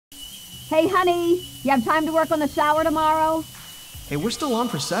Hey, honey, you have time to work on the shower tomorrow? Hey, we're still on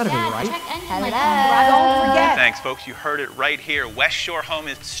for Saturday, right? Hello. Don't forget. Thanks, folks. You heard it right here. West Shore Home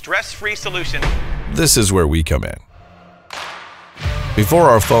is stress-free solution. This is where we come in. Before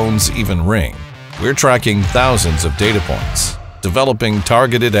our phones even ring, we're tracking thousands of data points, developing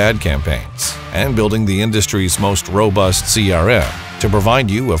targeted ad campaigns, and building the industry's most robust CRM to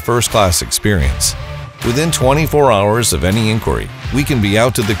provide you a first-class experience. Within 24 hours of any inquiry, we can be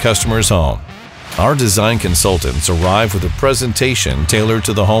out to the customer's home. Our design consultants arrive with a presentation tailored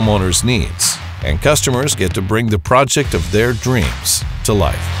to the homeowner's needs, and customers get to bring the project of their dreams to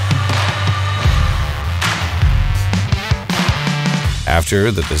life.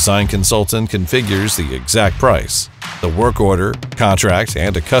 After the design consultant configures the exact price, the work order, contract,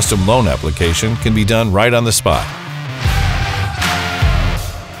 and a custom loan application can be done right on the spot.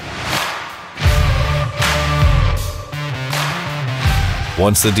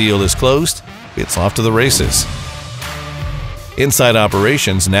 Once the deal is closed, it's off to the races. Inside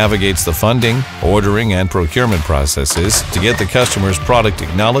Operations navigates the funding, ordering, and procurement processes to get the customer's product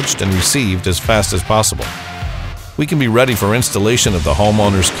acknowledged and received as fast as possible. We can be ready for installation of the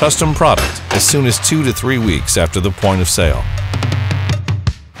homeowner's custom product as soon as 2 to 3 weeks after the point of sale.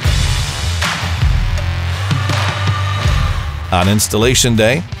 On installation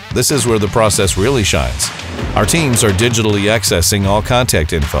day, this is where the process really shines. Our teams are digitally accessing all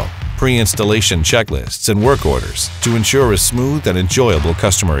contact info, pre-installation checklists, and work orders to ensure a smooth and enjoyable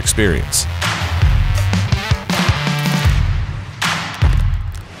customer experience.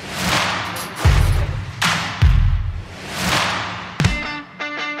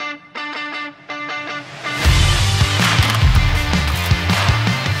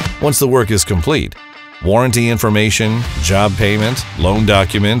 Once the work is complete, warranty information, job payment, loan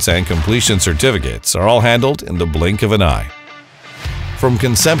documents, and completion certificates are all handled in the blink of an eye. From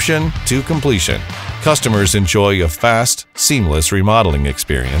conception to completion, customers enjoy a fast, seamless remodeling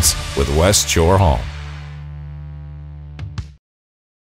experience with West Shore Home.